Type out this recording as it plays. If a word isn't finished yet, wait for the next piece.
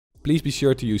Please be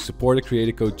sure to use supported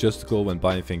creator code Justicul when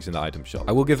buying things in the item shop.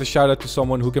 I will give a shout out to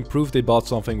someone who can prove they bought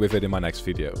something with it in my next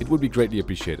video. It would be greatly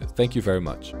appreciated. Thank you very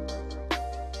much.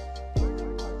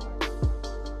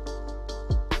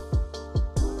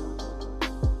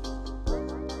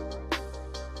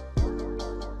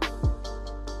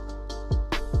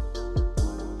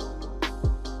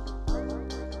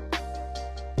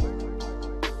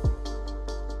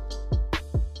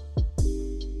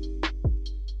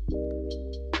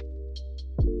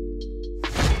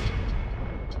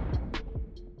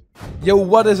 Yo,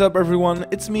 what is up everyone?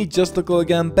 It's me Justicul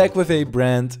again, back with a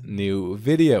brand new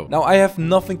video. Now I have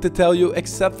nothing to tell you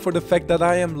except for the fact that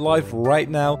I am live right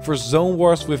now for Zone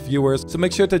Wars with viewers, so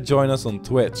make sure to join us on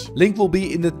Twitch. Link will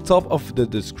be in the top of the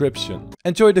description.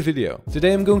 Enjoy the video.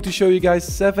 Today I'm going to show you guys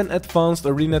 7 advanced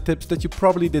arena tips that you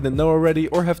probably didn't know already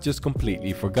or have just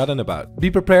completely forgotten about. Be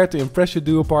prepared to impress your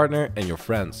duo partner and your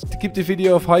friends. To keep the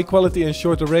video of high quality and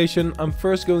short duration, I'm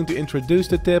first going to introduce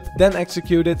the tip, then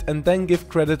execute it, and then give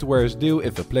credit where it's due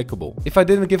if applicable. If I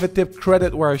didn't give a tip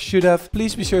credit where I should have,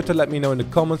 please be sure to let me know in the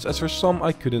comments, as for some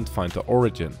I couldn't find the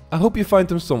origin. I hope you find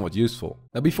them somewhat useful.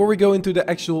 Now before we go into the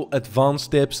actual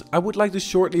advanced tips, I would like to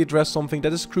shortly address something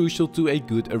that is crucial to a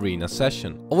good arena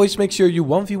session. Always make sure you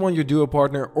 1v1 your duo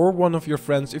partner or one of your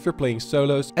friends if you're playing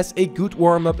solos, as a good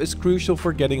warm-up is crucial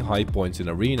for getting high points in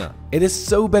arena. It is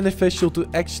so beneficial to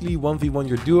actually 1v1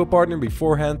 your duo partner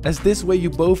beforehand, as this way you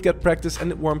both get practice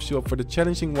and it warms you up for the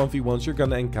challenging 1v1s you're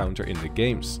gonna encounter in the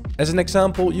games. As an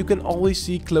example, you can always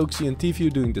see Cloaksy and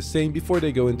TView doing the same before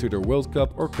they go into their World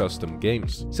Cup or custom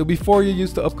games. So before you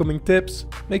use the upcoming tips,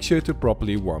 make sure to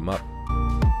properly warm up.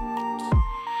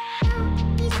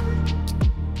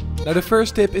 Now the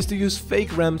first tip is to use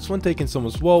fake ramps when taking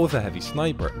someone's wall with a heavy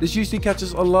sniper. This usually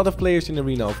catches a lot of players in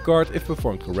arena off guard if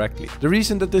performed correctly. The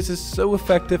reason that this is so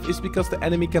effective is because the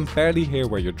enemy can barely hear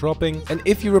where you're dropping, and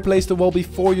if you replace the wall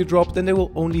before you drop, then they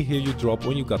will only hear you drop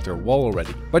when you got their wall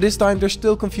already. By this time they're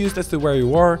still confused as to where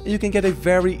you are, and you can get a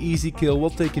very easy kill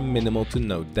while taking minimal to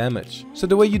no damage. So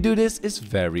the way you do this is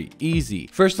very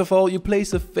easy. First of all, you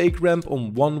place a fake ramp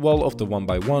on one wall of the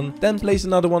 1x1, then place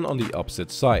another one on the opposite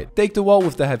side. Take the wall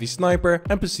with the heavy sniper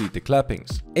and proceed to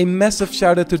clappings. A massive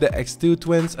shout out to the X2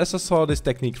 twins, as I saw this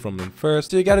technique from them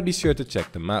first, so you gotta be sure to check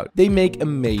them out. They make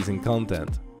amazing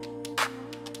content.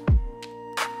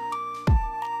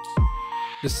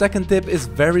 The second tip is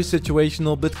very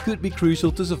situational but could be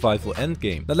crucial to survival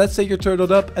endgame. Now let's say you're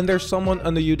turtled up and there's someone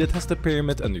under you that has the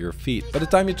pyramid under your feet. By the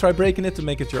time you try breaking it to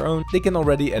make it your own, they can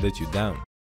already edit you down.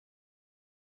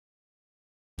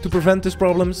 To prevent this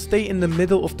problem, stay in the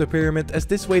middle of the pyramid, as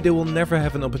this way they will never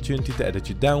have an opportunity to edit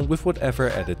you down with whatever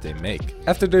edit they make.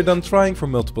 After they're done trying for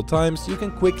multiple times, you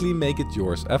can quickly make it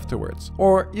yours afterwards.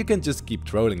 Or you can just keep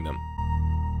trolling them.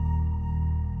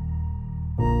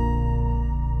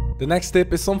 The next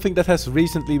tip is something that has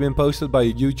recently been posted by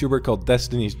a YouTuber called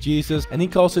Destiny's Jesus, and he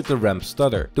calls it the ramp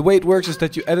stutter. The way it works is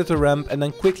that you edit a ramp and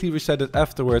then quickly reset it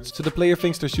afterwards, so the player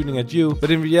thinks they're shooting at you, but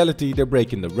in reality they're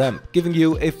breaking the ramp, giving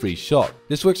you a free shot.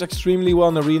 This works extremely well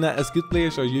in arena, as good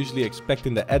players are usually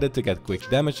expecting the edit to get quick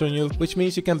damage on you, which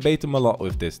means you can bait them a lot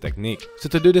with this technique. So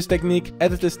to do this technique,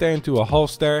 edit the stare into a half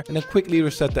stare and then quickly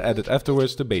reset the edit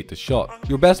afterwards to bait the shot.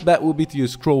 Your best bet will be to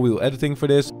use scroll wheel editing for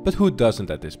this, but who doesn't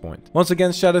at this point? Once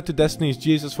again, shout out to Destiny's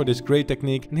Jesus for this great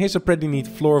technique, and here's a pretty neat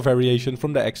floor variation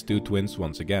from the X2 twins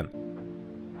once again.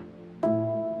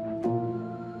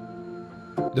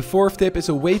 The fourth tip is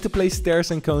a way to place stairs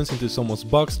and cones into someone's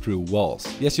box through walls.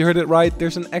 Yes, you heard it right,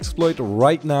 there's an exploit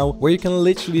right now where you can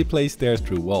literally place stairs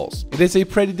through walls. It is a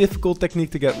pretty difficult technique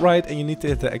to get right, and you need to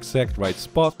hit the exact right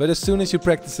spot, but as soon as you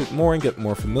practice it more and get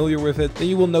more familiar with it, then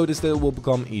you will notice that it will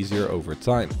become easier over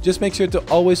time. Just make sure to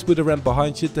always put a ramp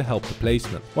behind you to help the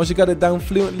placement. Once you got it down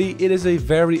fluently, it is a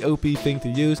very OP thing to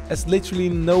use, as literally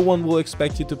no one will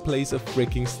expect you to place a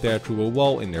freaking stair through a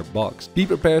wall in their box. Be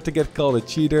prepared to get called a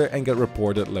cheater and get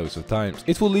reported loads of times.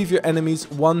 It will leave your enemies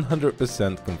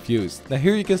 100% confused. Now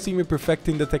here you can see me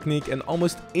perfecting the technique and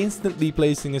almost instantly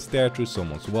placing a stair through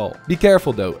someone's wall. Be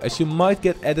careful though, as you might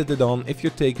get edited on if you're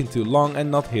taking too long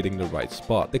and not hitting the right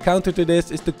spot. The counter to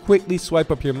this is to quickly swipe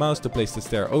up your mouse to place the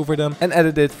stair over them and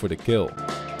edit it for the kill.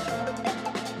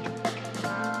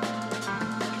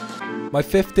 My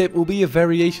fifth tip will be a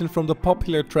variation from the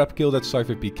popular trap kill that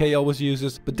CypherPK always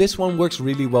uses, but this one works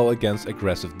really well against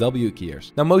aggressive W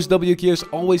keyers. Now most W keyers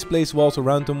always place walls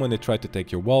around them when they try to take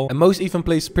your wall, and most even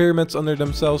place pyramids under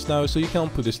themselves now, so you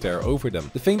can't put a stair over them.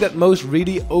 The thing that most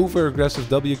really over aggressive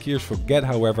W keyers forget,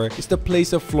 however, is to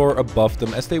place a floor above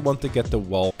them, as they want to get the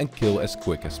wall and kill as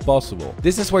quick as possible.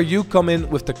 This is where you come in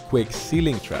with the quick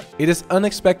ceiling trap. It is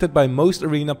unexpected by most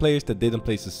arena players that didn't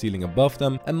place the ceiling above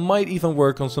them, and might even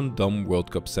work on some dumb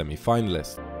World Cup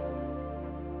semi-finalists.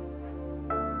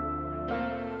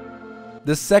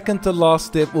 The second to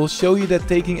last tip will show you that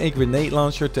taking a grenade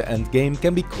launcher to end game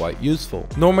can be quite useful.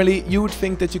 Normally you would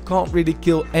think that you can't really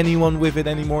kill anyone with it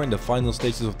anymore in the final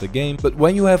stages of the game, but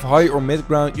when you have high or mid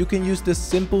ground you can use this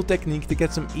simple technique to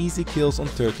get some easy kills on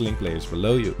turtling players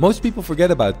below you. Most people forget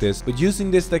about this, but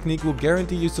using this technique will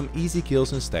guarantee you some easy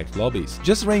kills in stacked lobbies.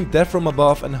 Just rain death from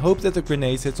above and hope that the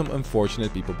grenades hit some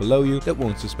unfortunate people below you that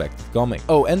won't suspect it coming.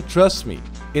 Oh, and trust me,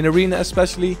 in arena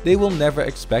especially, they will never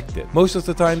expect it. Most of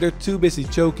the time they're too busy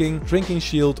choking, drinking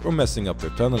shield, or messing up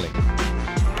their tunneling.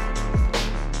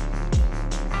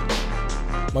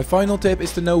 My final tip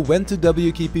is to know when to W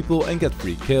key people and get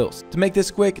free kills. To make this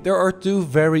quick, there are two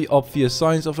very obvious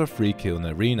signs of a free kill in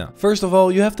arena. First of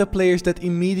all, you have the players that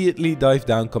immediately dive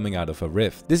down coming out of a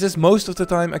rift. This is most of the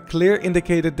time a clear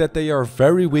indicator that they are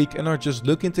very weak and are just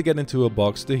looking to get into a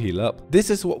box to heal up. This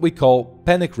is what we call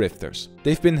panic rifters.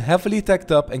 They've been heavily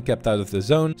tacked up and kept out of the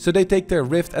zone, so they take their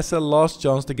rift as a last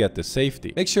chance to get to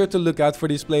safety. Make sure to look out for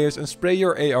these players and spray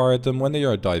your AR at them when they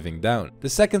are diving down. The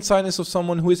second sign is of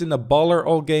someone who is in a baller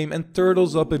all game and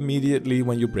turtles up immediately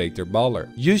when you break their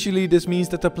baller. Usually this means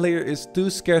that the player is too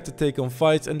scared to take on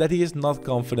fights and that he is not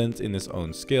confident in his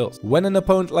own skills. When an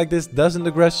opponent like this doesn't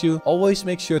aggress you, always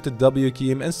make sure to W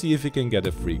key him and see if he can get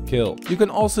a free kill. You can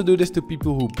also do this to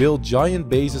people who build giant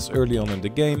bases early on in the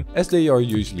game, as they are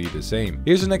usually the same.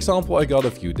 Here's an example I got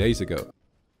a few days ago.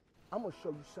 I'm gonna show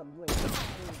you something you ain't never seen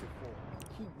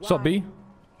before. What's up, B?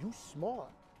 You smart.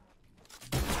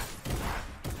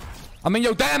 I'm in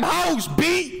your damn house,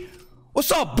 B!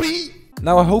 What's up, B?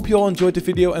 Now I hope you all enjoyed the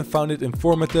video and found it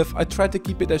informative. I tried to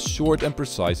keep it as short and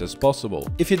precise as possible.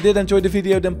 If you did enjoy the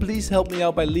video, then please help me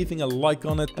out by leaving a like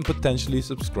on it and potentially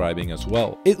subscribing as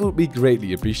well. It would be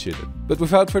greatly appreciated. But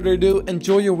without further ado,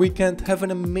 enjoy your weekend, have an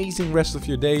amazing rest of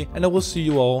your day, and I will see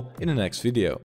you all in the next video.